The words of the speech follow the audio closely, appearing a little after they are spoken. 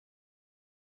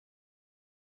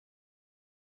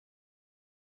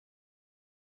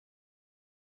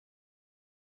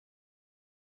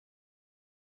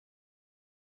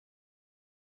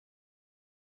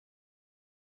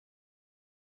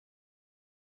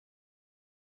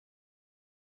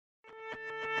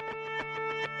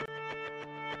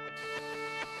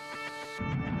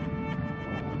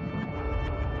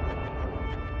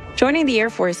Joining the Air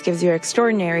Force gives you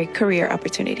extraordinary career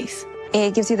opportunities.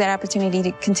 It gives you that opportunity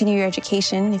to continue your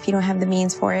education if you don't have the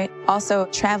means for it. Also,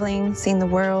 traveling, seeing the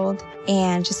world,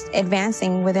 and just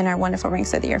advancing within our wonderful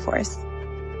ranks of the Air Force.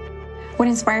 What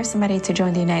inspires somebody to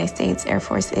join the United States Air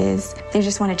Force is they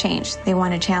just want to change. They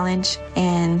want a challenge,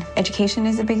 and education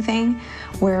is a big thing,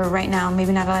 where right now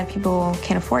maybe not a lot of people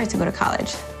can afford to go to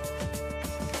college.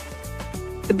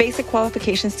 The basic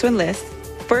qualifications to enlist.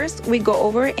 First, we go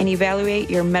over and evaluate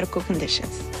your medical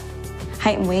conditions.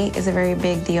 Height and weight is a very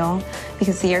big deal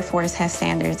because the Air Force has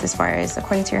standards as far as,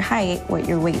 according to your height, what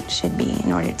your weight should be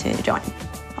in order to join.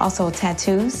 Also,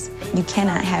 tattoos. You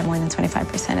cannot have more than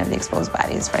 25% of the exposed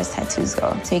body as far as tattoos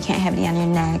go. So you can't have any on your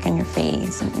neck, on your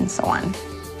face, and so on.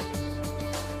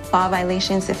 Law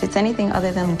violations, if it's anything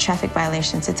other than traffic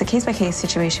violations, it's a case-by-case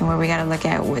situation where we got to look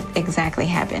at what exactly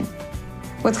happened.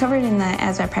 What's covered in the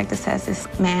ASVAB practice test is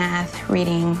math,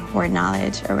 reading, word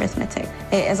knowledge, arithmetic.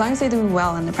 As long as they do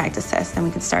well in the practice test, then we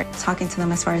can start talking to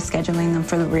them as far as scheduling them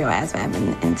for the real ASVAB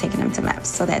and taking them to MEPS.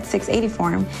 So that 680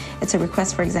 form, it's a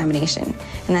request for examination,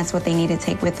 and that's what they need to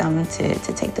take with them to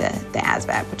take the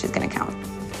ASVAB, which is going to count.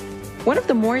 One of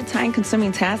the more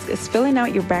time-consuming tasks is filling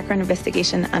out your background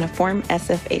investigation on a Form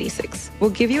SF-86. We'll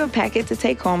give you a packet to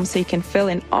take home so you can fill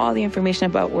in all the information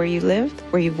about where you lived,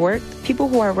 where you've worked, people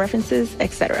who are references,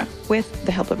 etc., with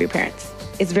the help of your parents.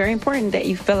 It's very important that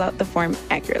you fill out the form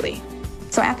accurately.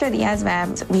 So after the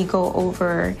ASVAB, we go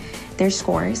over their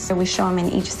scores. So we show them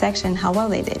in each section how well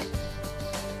they did.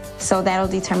 So that'll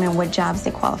determine what jobs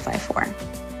they qualify for.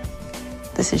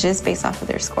 This is just based off of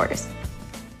their scores.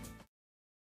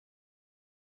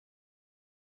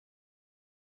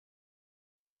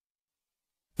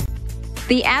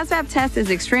 The ASVAB test is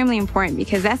extremely important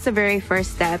because that's the very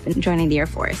first step in joining the Air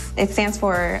Force. It stands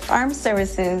for Armed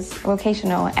Services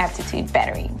Vocational Aptitude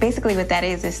Battery. Basically what that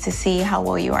is to see how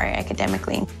well you are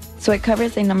academically. So it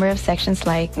covers a number of sections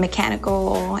like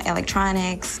mechanical,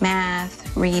 electronics,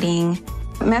 math, reading.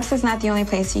 MEPS is not the only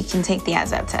place you can take the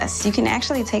ASVAB test. You can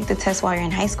actually take the test while you're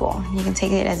in high school. You can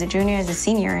take it as a junior, as a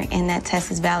senior, and that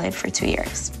test is valid for 2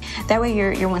 years. That way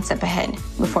you're one step ahead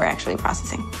before actually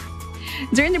processing.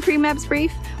 During the pre-MEPS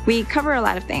brief, we cover a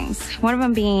lot of things. One of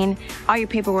them being all your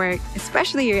paperwork,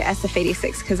 especially your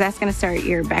SF-86, because that's going to start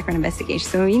your background investigation.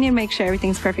 So you need to make sure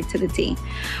everything's perfect to the T.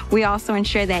 We also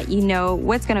ensure that you know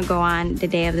what's going to go on the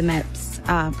day of the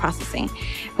MEPS processing,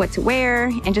 what to wear,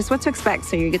 and just what to expect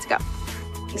so you're good to go.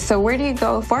 So where do you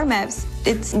go for MEPS?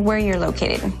 It's where you're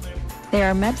located. There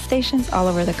are MEPS stations all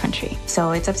over the country.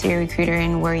 So it's up to your recruiter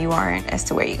and where you are as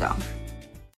to where you go.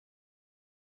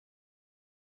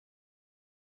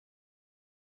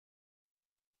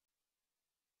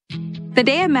 The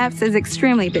day of MEPS is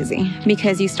extremely busy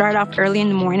because you start off early in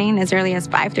the morning, as early as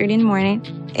 5:30 in the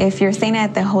morning. If you're staying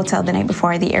at the hotel the night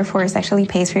before, the Air Force actually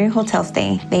pays for your hotel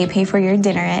stay. They pay for your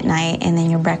dinner at night and then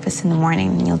your breakfast in the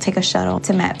morning. And you'll take a shuttle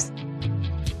to MEPS.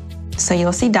 So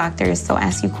you'll see doctors. They'll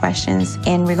ask you questions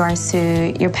in regards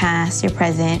to your past, your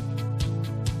present.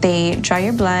 They draw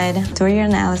your blood, do your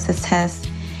analysis test,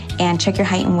 and check your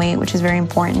height and weight, which is very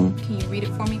important. Can you read it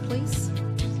for me, please?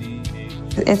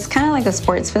 It's kind of like a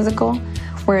sports physical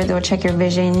where they'll check your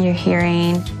vision, your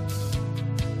hearing,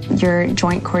 your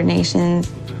joint coordinations.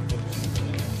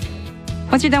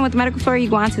 Once you're done with the medical floor, you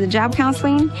go on to the job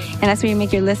counseling, and that's where you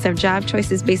make your list of job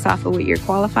choices based off of what you're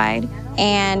qualified.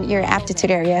 And your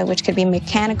aptitude area, which could be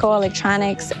mechanical,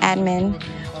 electronics, admin,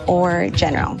 or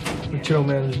general. Material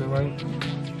management, right?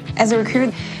 As a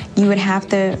recruit, you would have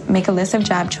to make a list of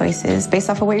job choices based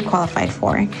off of what you're qualified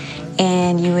for,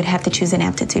 and you would have to choose an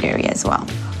aptitude area as well.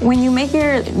 When you make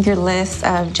your list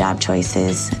of job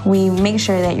choices, we make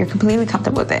sure that you're completely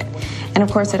comfortable with it. And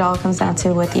of course, it all comes down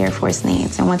to what the Air Force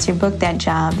needs. And once you book that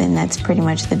job, then that's pretty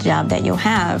much the job that you'll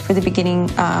have for the beginning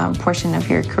portion of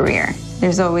your career.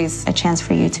 There's always a chance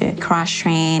for you to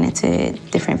cross-train into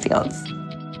different fields.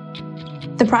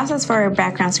 The process for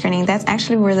background screening, that's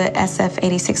actually where the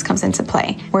SF-86 comes into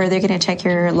play, where they're going to check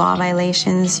your law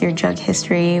violations, your drug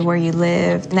history, where you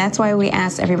live. And that's why we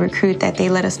ask every recruit that they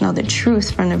let us know the truth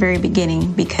from the very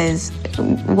beginning, because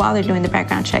while they're doing the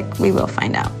background check, we will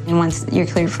find out. And once you're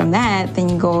cleared from that, then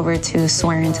you go over to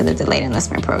swear into the delayed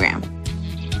enlistment program.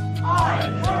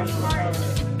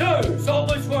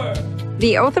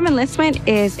 The oath of enlistment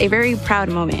is a very proud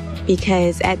moment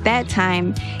because at that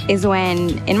time is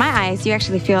when, in my eyes, you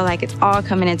actually feel like it's all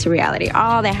coming into reality.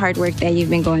 All that hard work that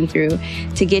you've been going through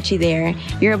to get you there.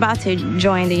 You're about to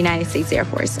join the United States Air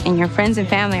Force, and your friends and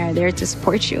family are there to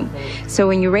support you. So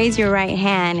when you raise your right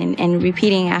hand and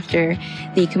repeating after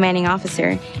the commanding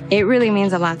officer, it really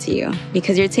means a lot to you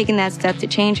because you're taking that step to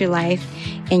change your life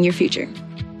and your future.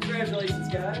 Congratulations,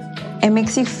 guys. It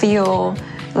makes you feel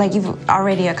like you've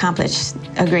already accomplished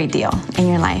a great deal in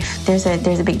your life. There's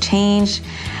a big change.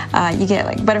 You get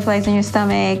like butterflies in your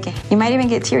stomach. You might even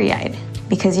get teary-eyed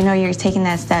because you know you're taking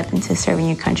that step into serving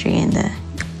your country in the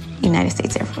United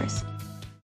States Air Force.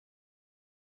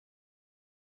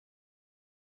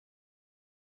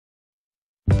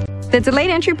 The delayed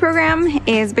entry program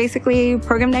is basically a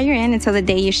program that you're in until the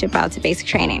day you ship out to basic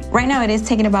training. Right now, it is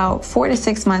taking about 4 to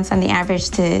 6 months on the average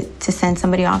to send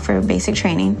somebody off for basic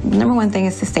training. The number one thing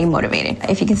is to stay motivated.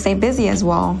 If you can stay busy as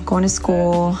well, going to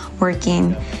school,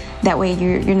 working, that way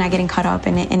you're not getting caught up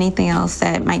in anything else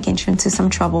that might get you into some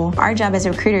trouble. Our job as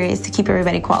a recruiter is to keep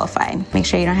everybody qualified. Make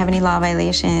sure you don't have any law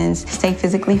violations, stay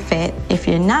physically fit. If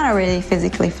you're not already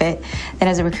physically fit, then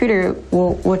as a recruiter,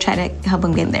 we'll try to help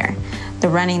them get there. The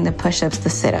running, the push-ups,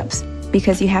 the sit-ups.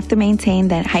 Because you have to maintain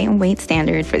that height and weight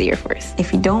standard for the Air Force.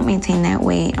 If you don't maintain that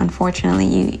weight,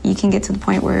 unfortunately, you can get to the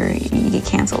point where you get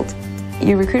canceled.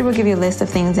 Your recruiter will give you a list of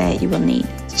things that you will need.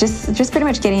 Just pretty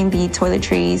much getting the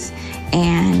toiletries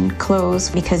and clothes,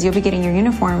 because you'll be getting your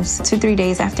uniforms 2-3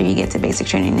 days after you get to basic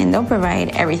training, and they'll provide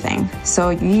everything.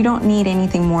 So you don't need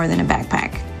anything more than a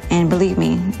backpack. And believe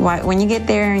me, when you get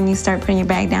there and you start putting your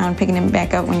bag down, picking it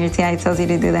back up when your TI tells you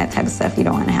to do that type of stuff, you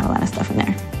don't want to have a lot of stuff in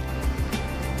there.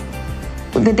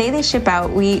 The day they ship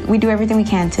out, we do everything we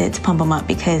can to pump them up,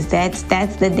 because that's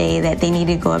the day that they need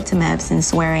to go up to MEPS and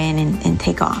swear in and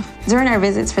take off. During our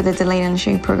visits for the delayed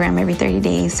entry program every 30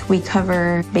 days, we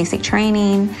cover basic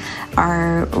training,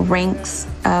 our ranks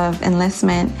of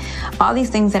enlistment, all these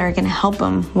things that are going to help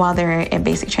them while they're at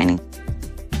basic training.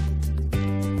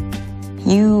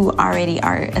 You already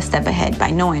are a step ahead by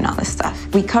knowing all this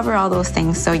stuff. We cover all those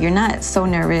things, so you're not so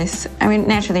nervous. I mean,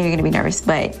 naturally you're going to be nervous,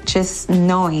 but just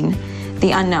knowing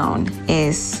the unknown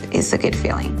is a good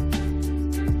feeling.